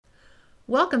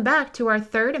Welcome back to our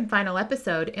third and final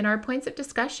episode in our points of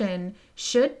discussion.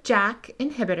 Should JAK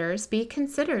inhibitors be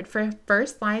considered for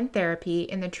first-line therapy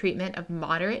in the treatment of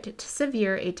moderate to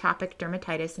severe atopic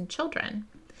dermatitis in children?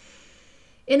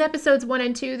 In episodes 1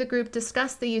 and 2, the group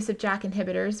discussed the use of JAK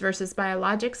inhibitors versus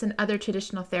biologics and other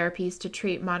traditional therapies to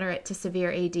treat moderate to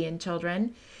severe AD in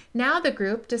children. Now the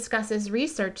group discusses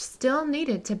research still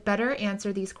needed to better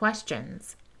answer these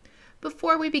questions.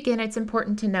 Before we begin, it's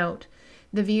important to note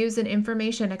the views and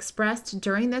information expressed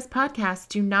during this podcast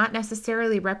do not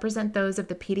necessarily represent those of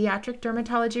the Pediatric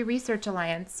Dermatology Research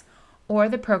Alliance or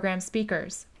the program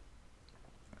speakers.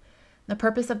 The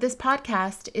purpose of this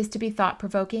podcast is to be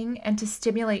thought-provoking and to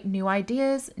stimulate new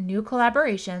ideas, new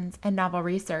collaborations, and novel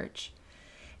research.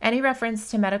 Any reference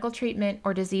to medical treatment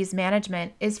or disease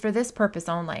management is for this purpose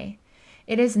only.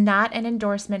 It is not an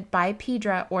endorsement by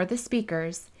PDRA or the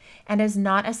speakers, and is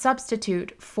not a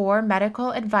substitute for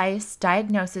medical advice,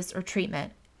 diagnosis, or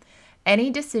treatment. Any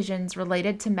decisions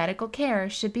related to medical care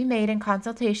should be made in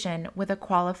consultation with a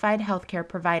qualified healthcare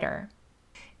provider.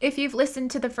 If you've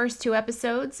listened to the first 2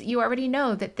 episodes, you already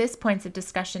know that this points of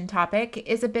discussion topic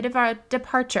is a bit of a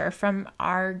departure from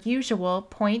our usual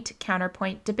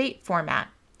point-counterpoint debate format.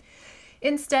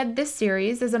 Instead, this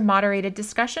series is a moderated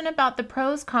discussion about the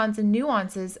pros, cons, and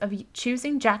nuances of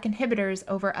choosing JAK inhibitors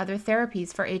over other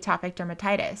therapies for atopic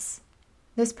dermatitis.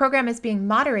 This program is being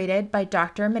moderated by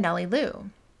Dr. Manelli Liu.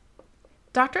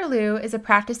 Dr. Liu is a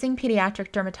practicing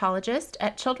pediatric dermatologist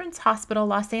at Children's Hospital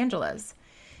Los Angeles.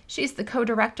 She's the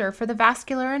co-director for the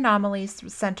Vascular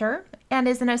Anomalies Center and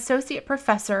is an associate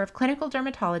professor of clinical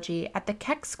dermatology at the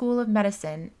Keck School of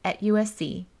Medicine at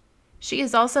USC. She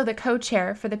is also the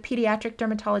co-chair for the Pediatric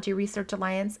Dermatology Research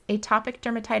Alliance Atopic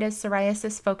Dermatitis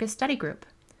Psoriasis Focus Study Group.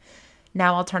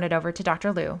 Now I'll turn it over to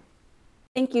Dr. Liu.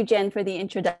 Thank you, Jen, for the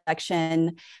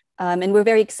introduction. And we're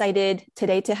very excited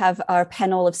today to have our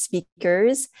panel of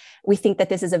speakers. We think that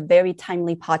this is a very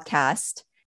timely podcast.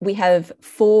 We have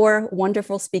 4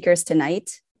 wonderful speakers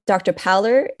tonight. Dr.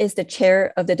 Paller is the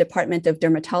chair of the Department of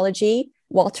Dermatology,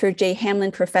 Walter J.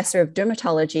 Hamlin Professor of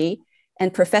Dermatology,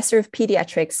 and Professor of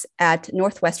Pediatrics at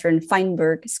Northwestern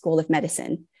Feinberg School of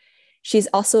Medicine. She's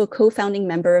also a co-founding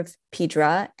member of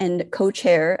PDRA and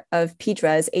co-chair of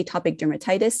PDRA's Atopic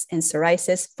Dermatitis and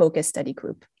Psoriasis Focus Study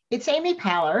Group. It's Amy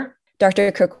Paller.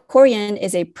 Dr. Krikorian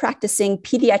is a practicing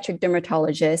pediatric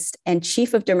dermatologist and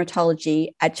chief of dermatology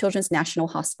at Children's National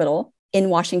Hospital in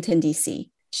Washington, D.C.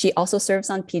 She also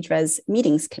serves on PDRA's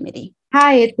meetings committee.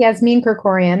 Hi, it's Yasmin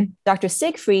Krikorian. Dr.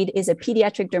 Siegfried is a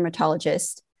pediatric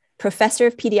dermatologist, professor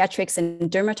of pediatrics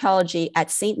and dermatology at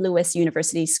St. Louis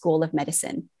University School of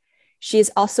Medicine. She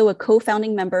is also a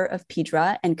co-founding member of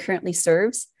PDRA and currently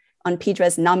serves on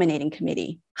PDRA's nominating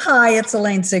committee. Hi, it's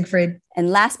Elaine Siegfried. And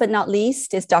last but not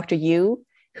least is Dr. Yu,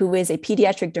 who is a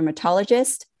pediatric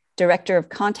dermatologist, director of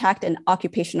contact and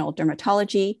occupational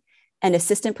dermatology, and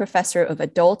assistant professor of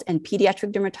adult and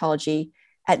pediatric dermatology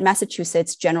at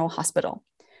Massachusetts General Hospital.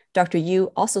 Dr.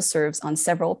 Yu also serves on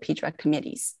several PDRA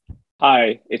committees.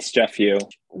 Hi, it's Jeff Yu.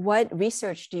 What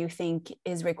research do you think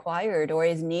is required or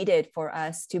is needed for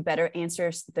us to better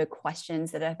answer the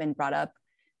questions that have been brought up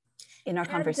in our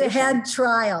conversation? Head-to-head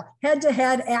trial,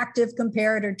 head-to-head active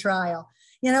comparator trial.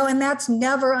 And that's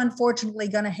never, unfortunately,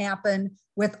 going to happen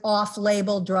with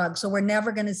off-label drugs. So we're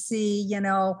never going to see,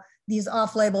 these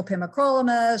off-label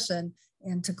pimecrolimus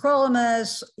and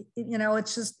tacrolimus.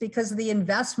 It's just because the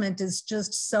investment is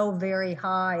just so very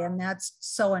high, and that's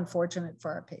so unfortunate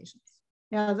for our patients.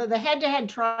 Now, the head-to-head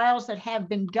trials that have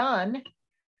been done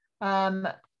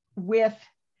with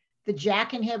the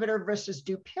JAK inhibitor versus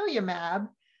dupilumab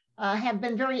have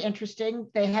been very interesting.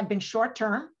 They have been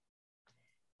short-term.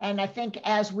 And I think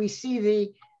as we see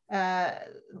the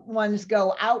ones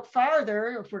go out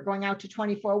farther, if we're going out to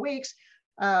 24 weeks,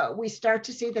 we start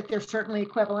to see that they're certainly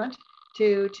equivalent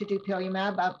to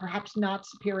dupilumab, perhaps not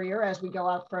superior as we go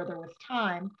out further with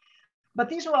time. But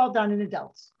these are all done in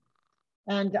adults.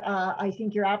 And I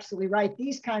think you're absolutely right.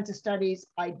 These kinds of studies,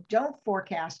 I don't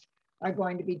forecast are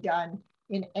going to be done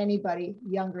in anybody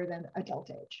younger than adult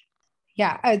age.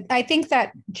 Yeah, I think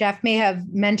that Jeff may have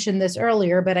mentioned this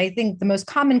earlier, but I think the most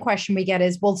common question we get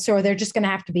is, well, so they're just going to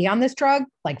have to be on this drug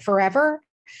like forever?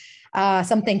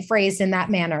 Something phrased in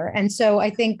that manner. And so I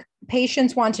think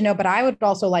patients want to know, but I would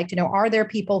also like to know, are there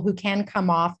people who can come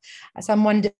off?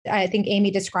 I think Amy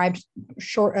described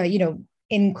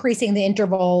increasing the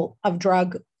interval of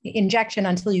drug injection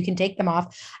until you can take them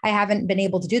off. I haven't been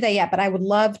able to do that yet, but I would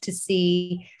love to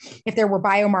see if there were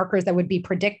biomarkers that would be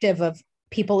predictive of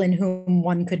people in whom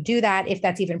one could do that, if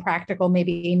that's even practical.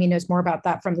 Maybe Amy knows more about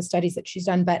that from the studies that she's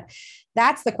done, but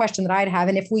that's the question that I'd have.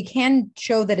 And if we can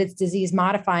show that it's disease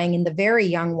modifying in the very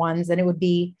young ones, then it would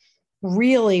be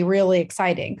really, really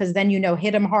exciting, because then,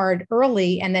 hit them hard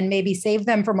early and then maybe save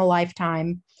them from a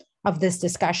lifetime of this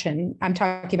discussion. I'm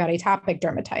talking about atopic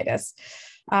dermatitis.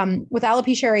 With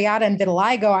alopecia areata and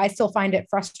vitiligo, I still find it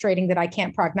frustrating that I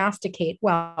can't prognosticate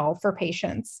well for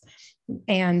patients.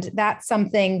 And that's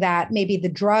something that maybe the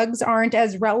drugs aren't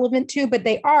as relevant to, but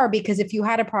they are, because if you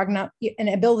had an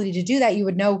ability to do that, you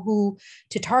would know who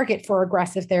to target for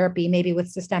aggressive therapy, maybe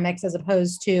with systemics, as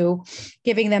opposed to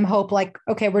giving them hope like,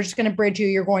 okay, we're just going to bridge you.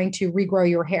 You're going to regrow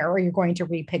your hair, or you're going to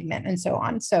repigment, and so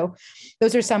on. So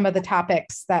those are some of the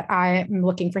topics that I am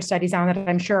looking for studies on that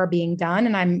I'm sure are being done,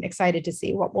 and I'm excited to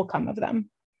see what will come of them.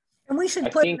 And we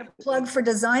should put in a plug for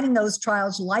designing those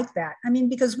trials like that. I mean,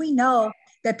 because we know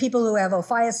that people who have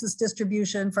ophiacis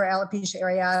distribution for alopecia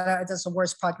areata, that's a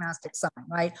worse prognostic sign,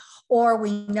 right? Or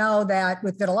we know that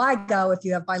with vitiligo, if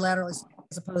you have bilateral as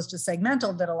opposed to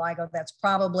segmental vitiligo, that's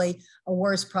probably a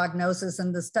worse prognosis.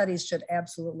 And the studies should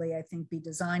absolutely, I think, be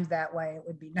designed that way. It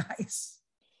would be nice.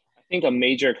 I think a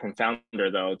major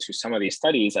confounder, though, to some of these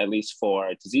studies, at least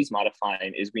for disease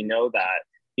modifying, is we know that,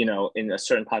 in a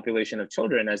certain population of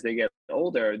children, as they get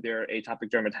older, their atopic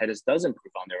dermatitis does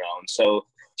improve on their own. So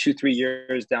 2-3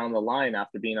 years down the line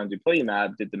after being on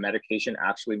dupilumab, did the medication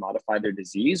actually modify their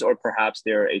disease, or perhaps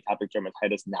their atopic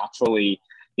dermatitis naturally,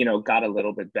 got a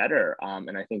little bit better?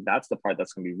 And I think that's the part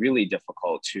that's going to be really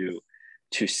difficult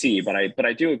to see. But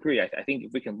I do agree. I think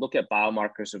if we can look at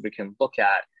biomarkers, if we can look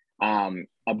at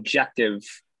objective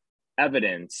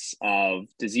evidence of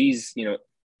disease,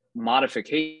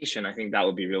 modification, I think that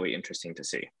would be really interesting to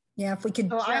see. Yeah, if we could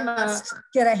just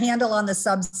get a handle on the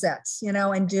subsets,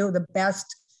 and do the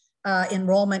best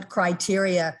enrollment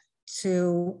criteria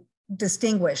to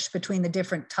distinguish between the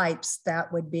different types,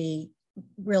 that would be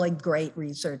really great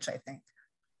research, I think.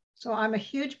 So I'm a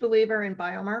huge believer in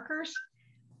biomarkers,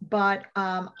 but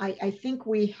I think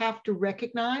we have to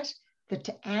recognize that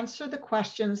to answer the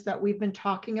questions that we've been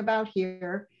talking about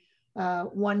here,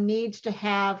 one needs to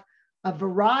have a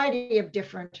variety of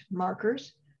different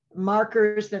markers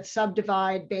that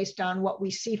subdivide based on what we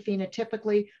see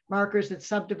phenotypically, markers that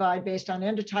subdivide based on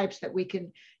endotypes that we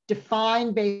can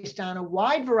define based on a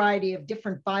wide variety of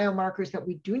different biomarkers that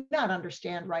we do not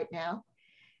understand right now.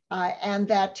 And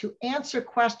that to answer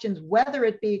questions, whether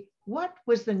it be what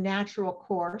was the natural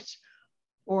course,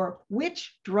 or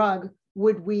which drug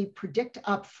would we predict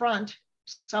up front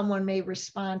someone may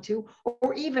respond to,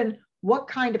 or even what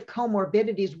kind of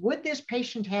comorbidities would this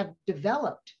patient have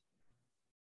developed,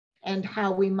 and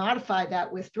how we modify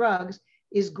that with drugs,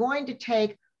 is going to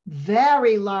take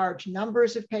very large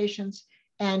numbers of patients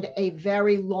and a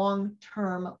very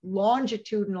long-term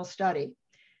longitudinal study.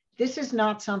 This is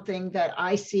not something that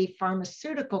I see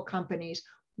pharmaceutical companies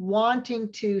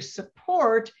wanting to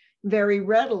support very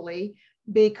readily,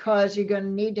 because you're going to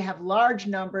need to have large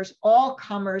numbers, all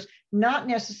comers, not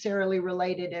necessarily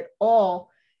related at all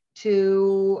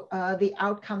to the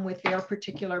outcome with their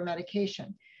particular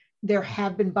medication. There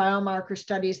have been biomarker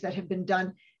studies that have been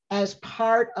done as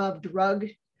part of drug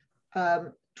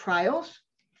trials.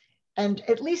 And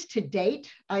at least to date,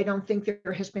 I don't think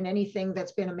there has been anything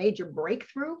that's been a major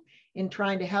breakthrough in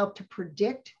trying to help to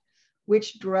predict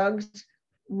which drugs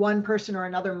one person or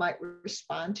another might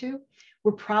respond to.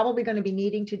 We're probably going to be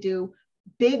needing to do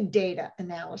big data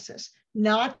analysis,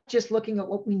 not just looking at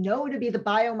what we know to be the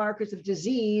biomarkers of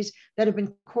disease that have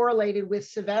been correlated with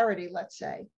severity, let's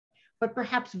say, but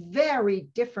perhaps very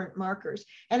different markers.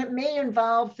 And it may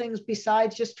involve things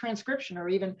besides just transcription or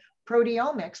even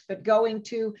proteomics, but going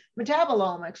to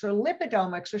metabolomics or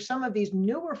lipidomics or some of these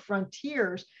newer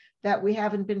frontiers that we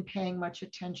haven't been paying much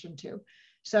attention to.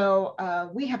 So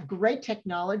we have great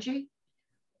technology,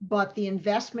 but the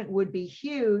investment would be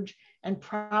huge and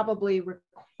probably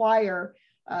require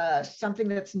something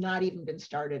that's not even been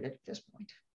started at this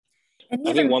point. And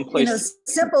even one place,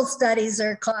 simple studies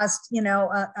are cost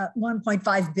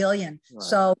 1.5 billion. Right.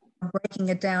 So breaking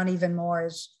it down even more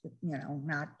is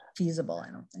not feasible,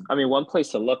 I don't think. I mean, one place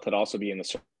to look could also be in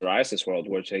the psoriasis world,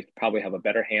 which they probably have a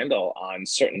better handle on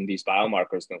certain these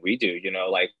biomarkers than we do.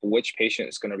 Like which patient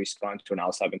is going to respond to an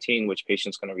IL-17, which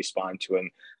patient is going to respond to an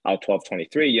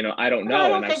IL-12/23. I don't know. I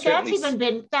don't think that's even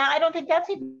been. I don't think that's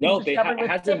even. No, it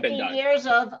hasn't been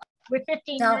done. With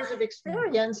 15 years of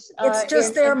experience, it's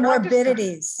just their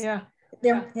morbidities. Yeah.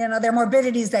 They're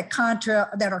morbidities that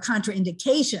are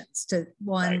contraindications to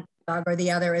one drug or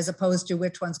the other, as opposed to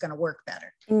which one's going to work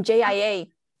better. And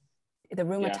JIA, the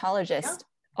rheumatologists,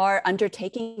 are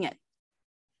undertaking it.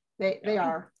 They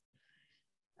are.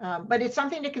 But it's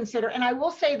something to consider. And I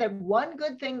will say that one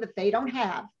good thing that they don't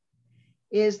have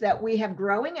is that we have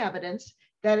growing evidence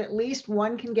that at least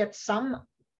one can get some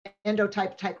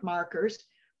endotype type markers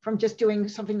from just doing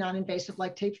something non-invasive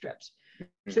like tape strips.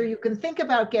 So you can think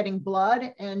about getting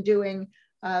blood and doing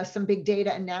some big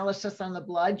data analysis on the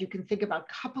blood. You can think about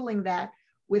coupling that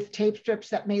with tape strips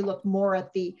that may look more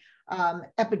at the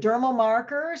epidermal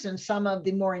markers and some of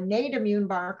the more innate immune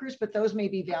markers, but those may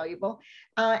be valuable.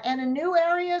 And a new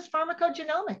area is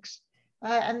pharmacogenomics.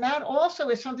 And that also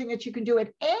is something that you can do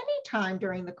at any time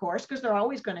during the course, because they're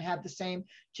always going to have the same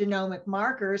genomic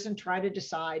markers, and try to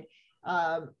decide,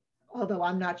 although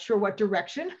I'm not sure what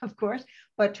direction, of course,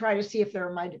 but try to see if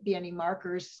there might be any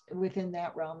markers within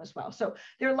that realm as well. So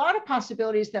there are a lot of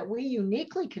possibilities that we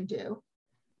uniquely can do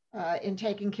in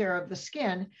taking care of the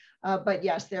skin. But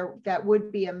yes, that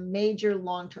would be a major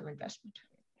long-term investment.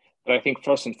 But I think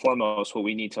first and foremost, what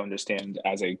we need to understand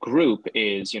as a group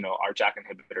is, are JAK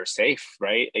inhibitors safe,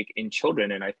 right? Like in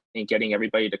children. And I think getting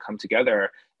everybody to come together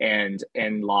and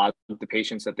log the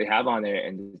patients that they have on it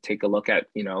and take a look at,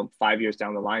 5 years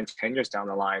down the line, 10 years down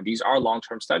the line. These are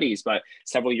long-term studies, but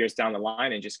several years down the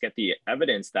line, and just get the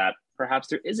evidence that perhaps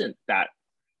there isn't that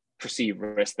perceived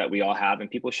risk that we all have, and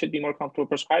people should be more comfortable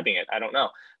prescribing it. I don't know.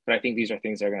 But I think these are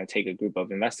things that are going to take a group of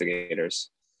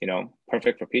investigators,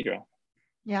 perfect for Pedro.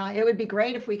 Yeah, it would be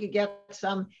great if we could get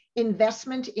some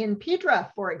investment in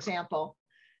PEDRA, for example,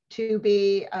 to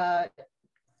be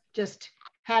just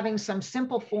having some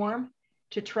simple form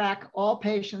to track all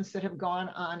patients that have gone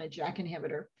on a JAK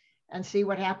inhibitor and see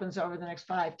what happens over the next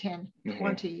 5, 10,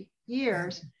 20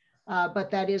 years.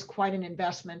 But that is quite an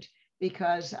investment,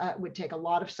 because it would take a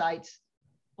lot of sites,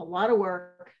 a lot of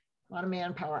work, a lot of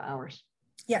manpower hours.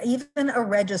 Yeah, even a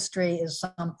registry is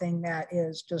something that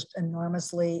is just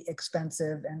enormously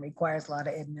expensive and requires a lot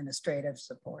of administrative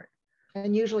support.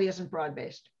 And usually isn't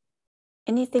broad-based.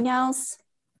 Anything else?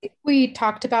 We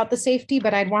talked about the safety,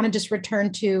 but I'd want to just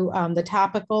return to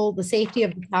the safety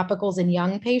of the topicals in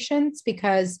young patients,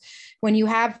 because when you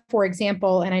have, for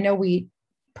example, and I know we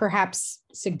perhaps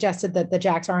suggested that the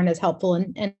JAKs aren't as helpful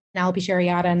in alopecia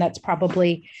areata, and that's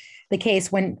probably the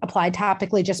case when applied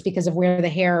topically just because of where the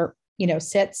hair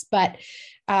sits. But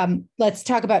let's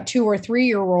talk about 2 or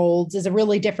 3-year-olds is a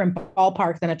really different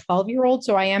ballpark than a 12-year-old.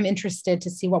 So I am interested to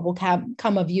see what will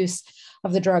come of use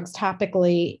of the drugs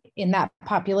topically in that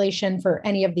population for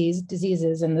any of these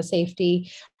diseases and the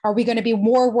safety. Are we going to be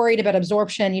more worried about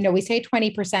absorption? We say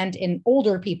 20% in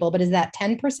older people, but is that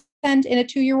 10% in a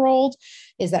 2-year-old?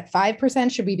 Is that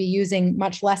 5%? Should we be using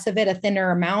much less of it, a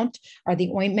thinner amount? Are the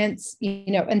ointments,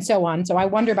 and so on. So I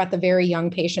wonder about the very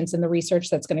young patients and the research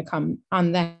that's going to come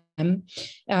on them,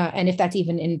 and if that's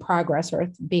even in progress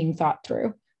or being thought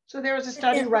through. So there is a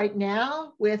study right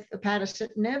now with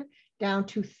upadacitinib down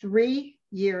to 3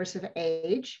 years of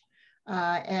age.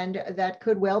 And that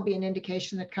could well be an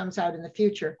indication that comes out in the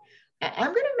future.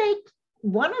 I'm going to make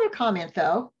one other comment,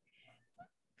 though,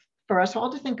 for us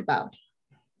all to think about.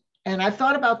 And I've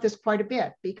thought about this quite a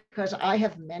bit, because I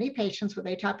have many patients with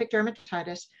atopic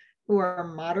dermatitis who are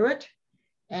moderate,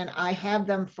 and I have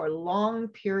them for long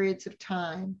periods of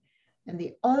time. And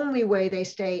the only way they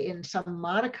stay in some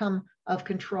modicum of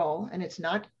control, and it's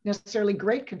not necessarily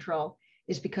great control,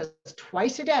 is because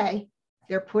twice a day,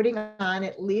 they're putting on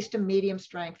at least a medium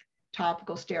strength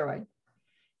topical steroid.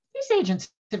 These agents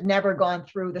have never gone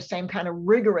through the same kind of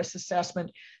rigorous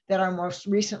assessment that our most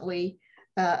recently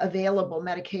available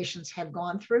medications have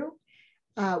gone through.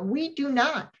 We do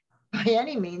not, by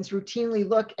any means, routinely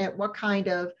look at what kind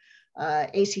of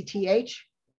ACTH,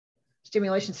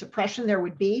 stimulation suppression, there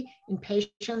would be in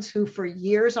patients who for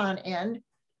years on end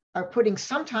are putting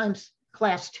sometimes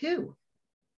class 2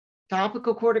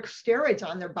 topical corticosteroids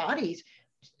on their bodies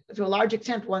to a large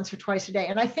extent once or twice a day.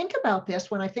 And I think about this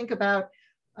when I think about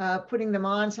putting them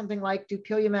on something like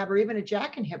dupilumab or even a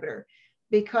JAK inhibitor,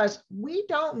 because we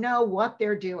don't know what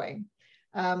they're doing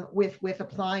with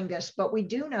applying this, but we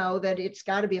do know that it's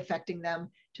got to be affecting them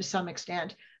to some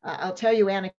extent. I'll tell you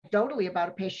anecdotally about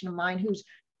a patient of mine whose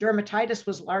dermatitis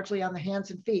was largely on the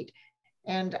hands and feet.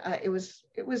 And it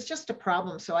was just a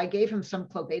problem. So I gave him some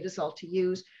clobetasol to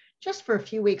use just for a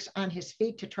few weeks on his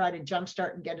feet to try to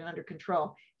jumpstart and get it under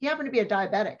control. He happened to be a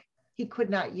diabetic. He could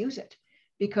not use it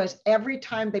because every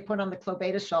time they put on the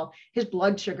clobetasol, his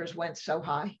blood sugars went so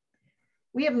high.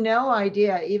 We have no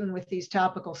idea, even with these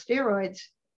topical steroids,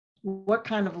 what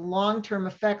kind of long-term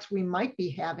effects we might be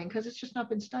having, because it's just not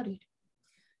been studied.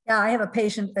 Yeah, I have a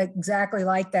patient exactly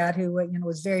like that who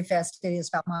was very fastidious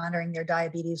about monitoring their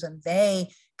diabetes, and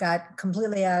they got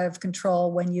completely out of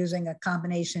control when using a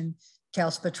combination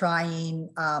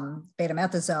calcipotriene,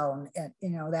 betamethasone,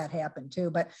 and, that happened too.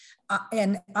 But,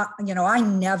 I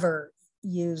never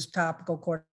use topical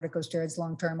corticosteroids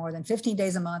long-term more than 15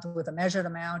 days a month with a measured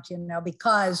amount,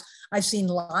 because I've seen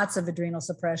lots of adrenal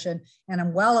suppression, and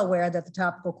I'm well aware that the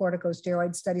topical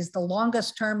corticosteroid studies, the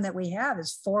longest term that we have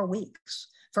is 4 weeks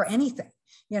for anything,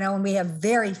 and we have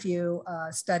very few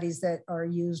studies that are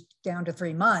used down to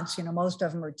 3 months. Most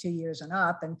of them are 2 years and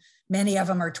up, and many of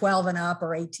them are 12 and up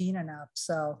or 18 and up.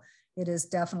 So it is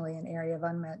definitely an area of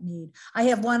unmet need. I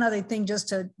have one other thing just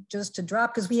to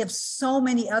drop, because we have so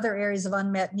many other areas of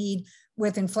unmet need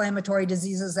with inflammatory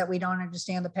diseases that we don't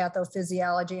understand the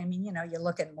pathophysiology. I mean, you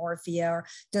look at morphea or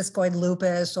discoid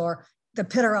lupus or the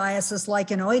pityriasis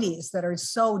lichenoides that are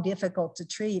so difficult to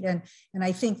treat. And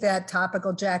I think that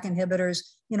topical JAK inhibitors,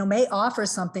 may offer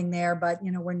something there, but,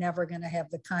 we're never going to have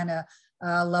the kind of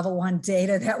level 1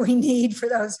 data that we need for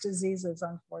those diseases,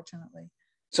 unfortunately.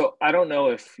 So I don't know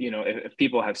if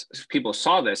people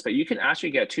saw this, but you can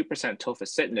actually get 2%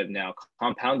 tofacitinib now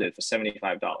compounded for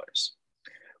 $75,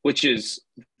 which is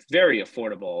very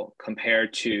affordable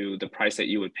compared to the price that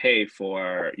you would pay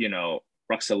for,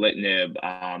 ruxolitinib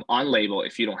on label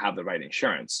if you don't have the right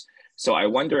insurance. So I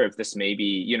wonder if this may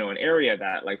be, an area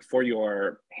that, like, for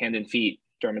your hand and feet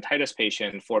dermatitis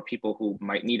patient, for people who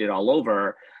might need it all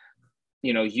over,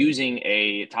 using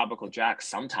a topical JAK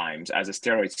sometimes as a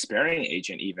steroid sparing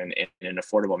agent, even in an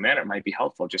affordable manner, might be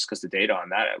helpful, just because the data on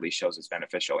that at least shows it's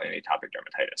beneficial in atopic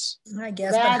dermatitis. I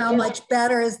guess, but how much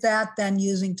better is that than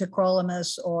using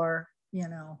tacrolimus or,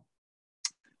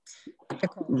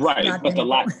 Right, but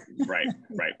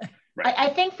right. I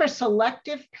think for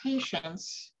selective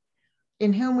patients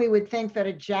in whom we would think that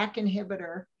a JAK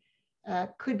inhibitor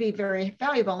could be very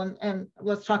valuable. And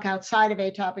let's talk outside of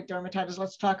atopic dermatitis.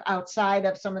 Let's talk outside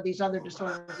of some of these other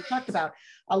disorders we talked about.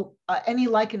 Any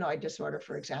lichenoid disorder,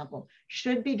 for example,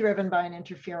 should be driven by an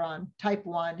interferon type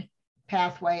 1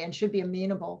 pathway and should be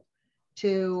amenable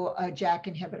to a JAK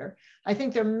inhibitor. I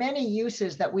think there are many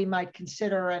uses that we might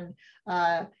consider. And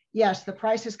yes, the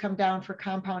prices come down for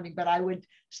compounding, but I would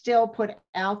still put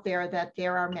out there that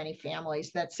there are many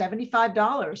families that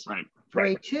 $75 for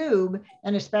a tube,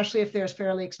 and especially if there's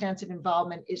fairly extensive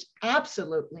involvement, is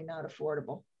absolutely not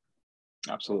affordable.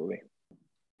 Absolutely.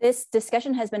 This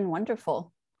discussion has been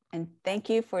wonderful. And thank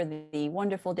you for the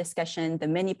wonderful discussion, the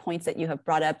many points that you have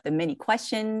brought up, the many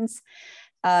questions,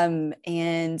 and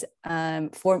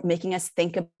for making us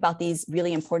think about these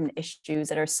really important issues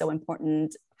that are so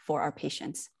important for our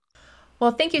patients.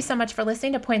 Well, thank you so much for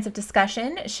listening to Points of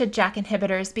Discussion. Should JAK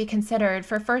inhibitors be considered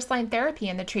for first-line therapy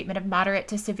in the treatment of moderate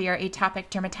to severe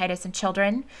atopic dermatitis in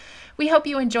children? We hope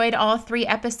you enjoyed all 3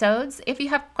 episodes. If you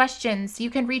have questions, you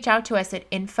can reach out to us at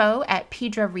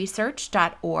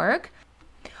info@pedraresearch.org.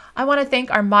 I want to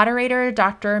thank our moderator,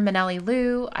 Dr. Manelli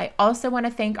Liu. I also want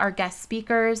to thank our guest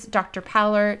speakers, Dr.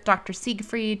 Powler, Dr.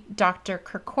 Siegfried, Dr.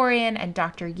 Kerkorian, and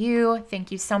Dr. Yu.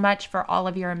 Thank you so much for all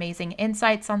of your amazing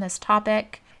insights on this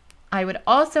topic. I would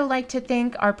also like to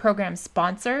thank our program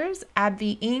sponsors,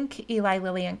 AbbVie Inc., Eli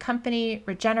Lilly and Company,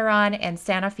 Regeneron, and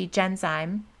Sanofi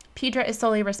Genzyme. Pedra is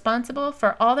solely responsible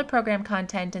for all the program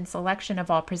content and selection of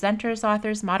all presenters,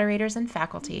 authors, moderators, and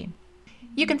faculty.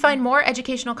 You can find more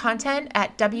educational content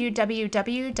at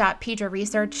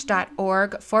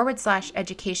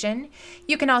www.pedraresearch.org/education.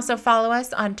 You can also follow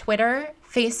us on Twitter,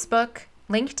 Facebook,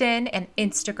 LinkedIn, and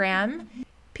Instagram.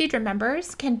 Pedra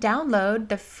members can download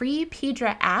the free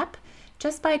Pedra app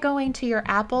just by going to your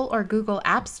Apple or Google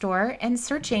App Store and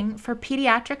searching for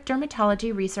Pediatric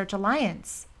Dermatology Research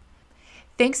Alliance.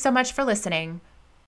 Thanks so much for listening.